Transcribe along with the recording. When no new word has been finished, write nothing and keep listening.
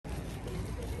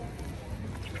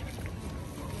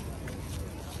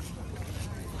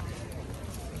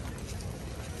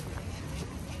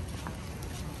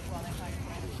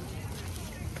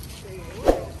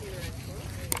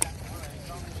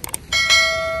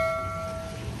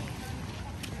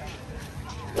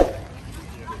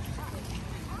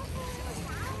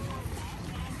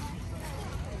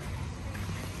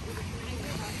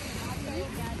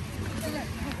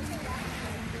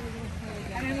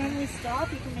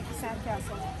make a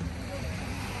sandcastle.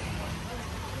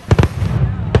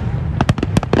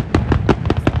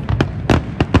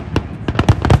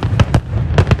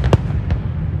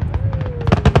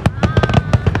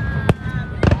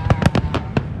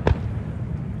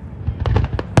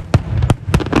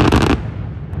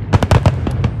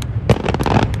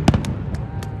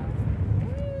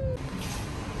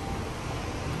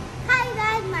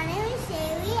 My name is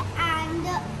Shaeley, and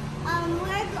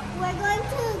we're going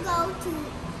to go to.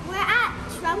 We're at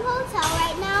Trump Hotel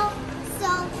right now, so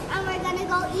we're gonna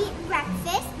go eat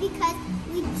breakfast because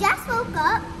we just woke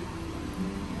up.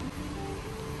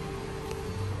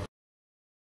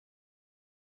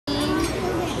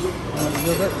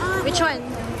 Which one?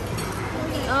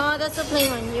 Oh, that's a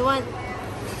plain one. You want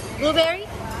blueberry?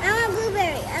 I want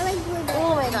blueberry. I like blueberry.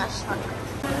 Oh my gosh.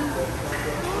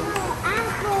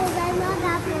 Apples. I love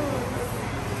apples.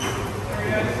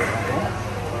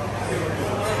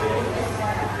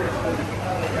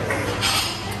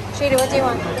 Shaeley, what do you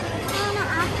want? I want an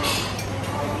apple.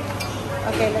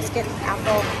 Okay, let's get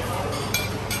apple.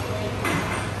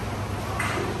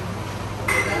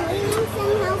 I'm eating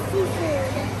some healthy food.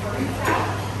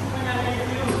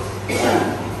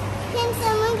 Can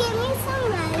someone get me some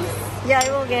rice? Yeah, I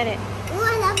will get it. Oh,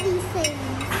 I love these things.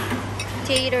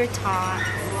 Tater tots.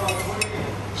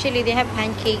 Shaeley, they have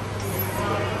pancakes.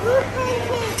 Ooh,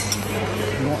 pancakes.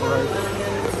 Not right.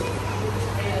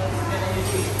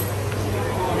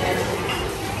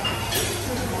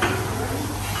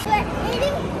 We're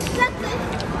eating breakfast,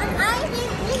 and I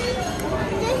think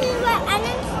this is where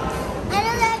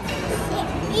another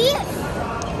eat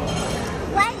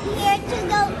right here to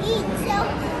go eat. So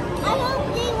I hope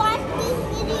they watch this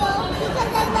video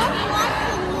because I love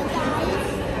watching you guys.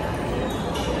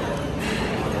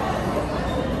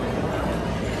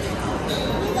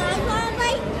 You guys want to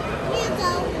bite? Here you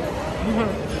go.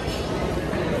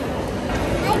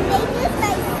 I made this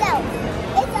myself.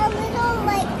 It's a little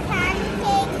like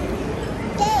pancake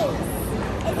base.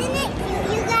 Isn't it cute,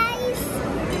 you guys?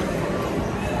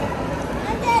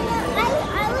 And then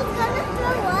I was gonna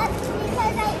throw up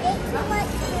because I ate too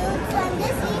much food, so I'm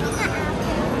just eating an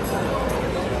apple.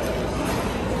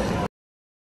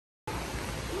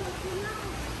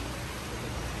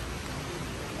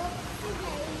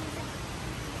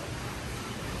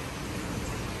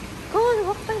 Go on,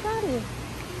 walk by daddy.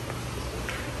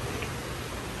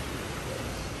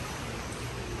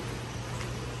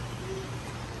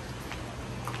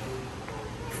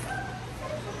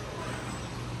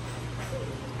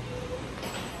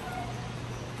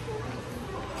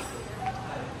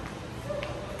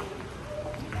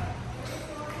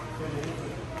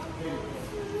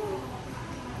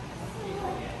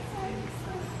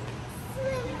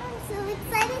 Swim. I'm so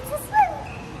excited to swim.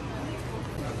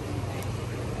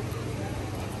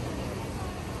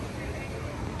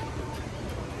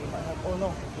 Oh no,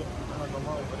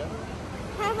 over there.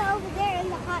 How about over there in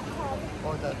the hot tub?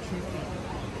 Oh, the 3 feet.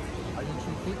 Are you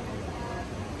 3 feet?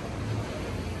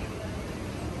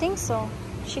 I think so.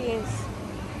 She is.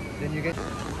 Then you get. Hi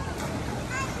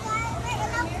guys, we're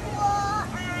in a pool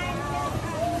and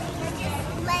we're just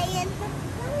laying,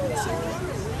 chilling.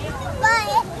 But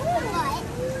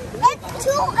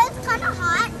it's kind of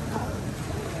hot.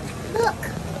 Look.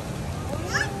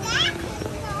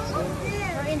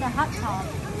 We're in the hot tub.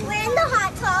 We're in the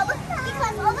hot tub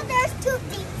because over there's 2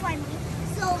 feet for me,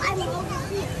 so I'm over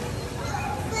here.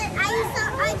 But I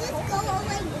just go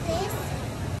like this.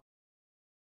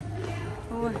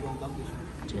 We're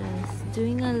just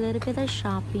doing a little bit of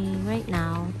shopping right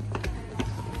now.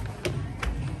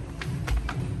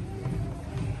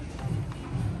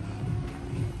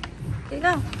 Here you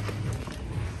go.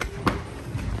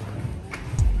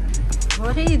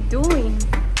 What are you doing?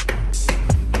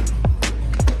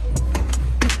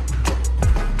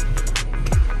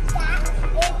 That is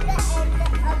the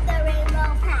end of the rainbow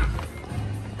path.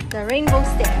 The rainbow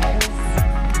stairs.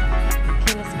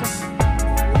 Okay, let's go.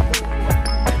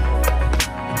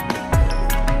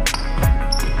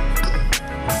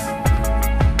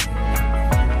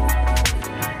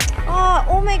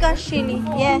 Oh my gosh, Shaeley.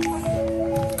 Yes.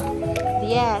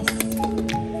 Yes.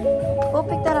 Go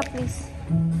pick that up, please.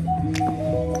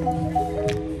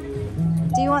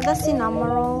 Do you want the cinnamon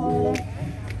roll over there?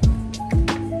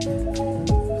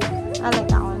 I like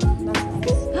that one. That's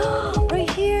nice. Right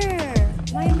here.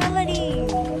 My Melody.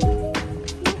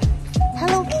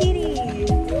 Hello Kitty.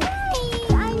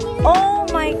 Oh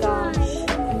my gosh.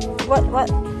 What?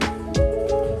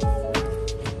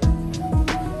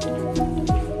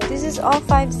 This is all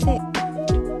 5-6.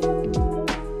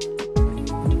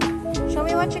 Show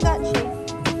me what you got, Shay.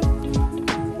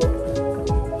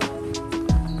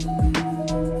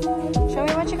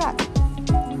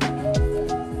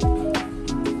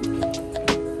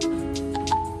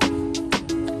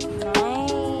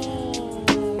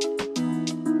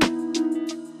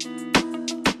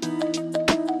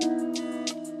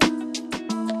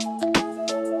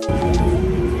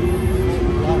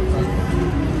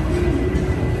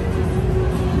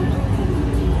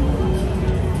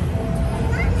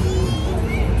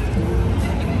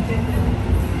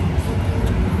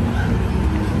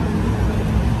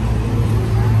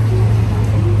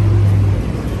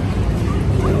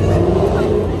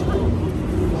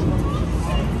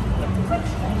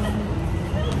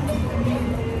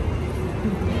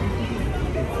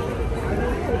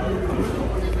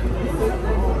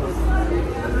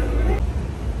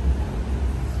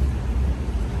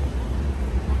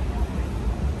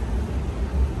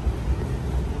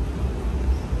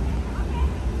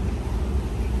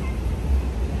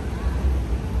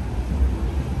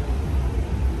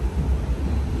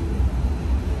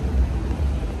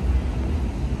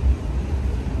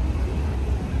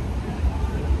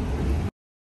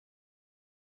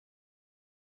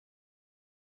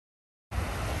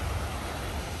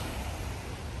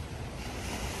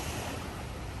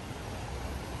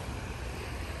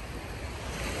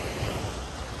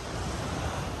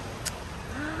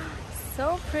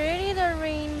 pretty, the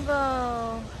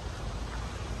rainbow.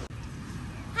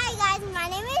 Hi guys, my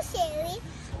name is Shaeley,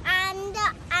 and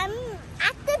I'm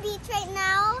at the beach right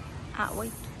now At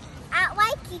Waikiki. at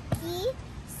Waikiki.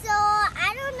 So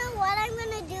I don't know what I'm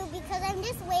gonna do because I'm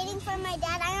just waiting for my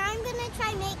dad. And I'm gonna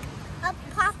try make a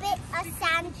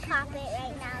sand puppet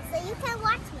right now, so you can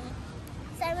watch me.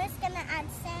 So I'm just gonna add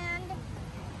sand.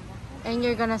 And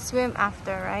you're gonna swim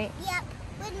after, right? Yep,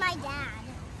 with my dad.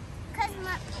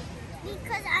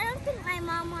 Because I don't think my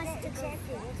mom wants to go.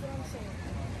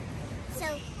 So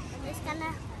I'm just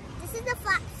gonna. This is the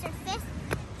flat surface.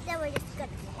 So we're just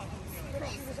gonna.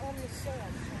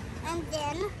 And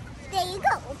then there you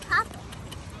go. We'll pop it.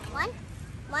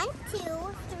 1, 2, 3,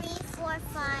 4,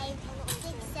 5, 6,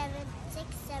 7,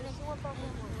 6, 7, 8, 9,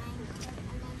 10,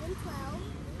 11, 12,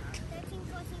 13,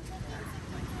 14, 15,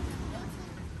 16, 17,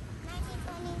 18, 19,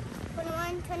 20,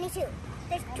 21, 22.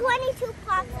 There's 22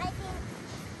 pops, I think.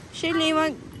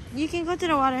 Shaeley, you can go to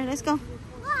the water. Let's go.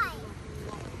 Why?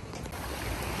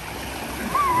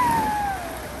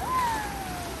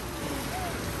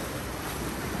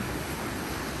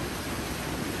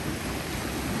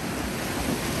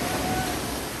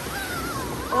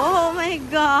 Oh my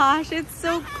gosh, it's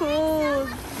so cold.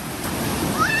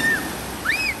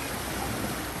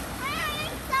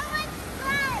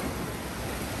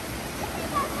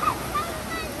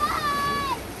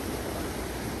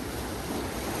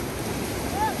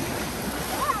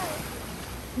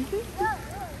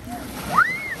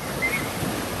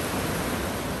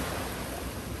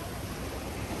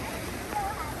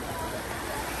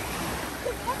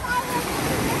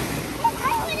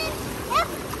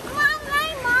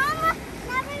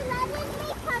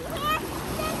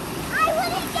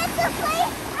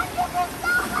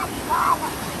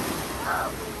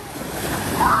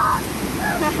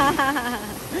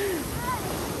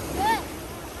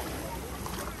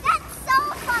 That's so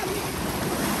fun.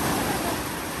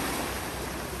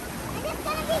 I'm just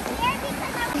gonna be here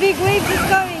because I'm Big wave is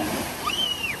coming.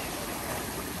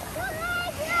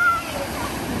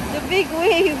 The big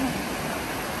wave.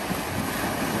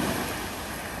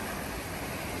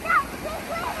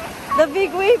 The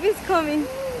big wave is coming.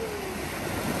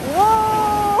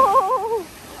 Whoa!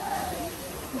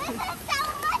 This is so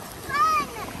much fun.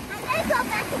 I'm gonna go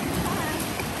back to the car.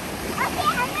 Okay,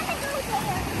 I'm gonna go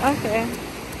there. Okay.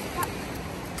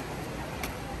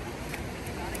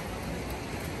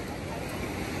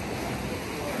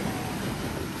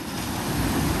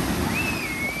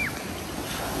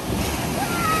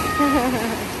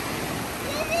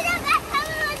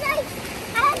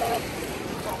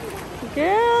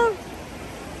 Girl.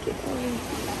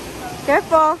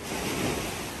 Careful.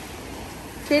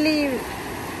 Shaeley,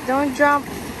 don't jump.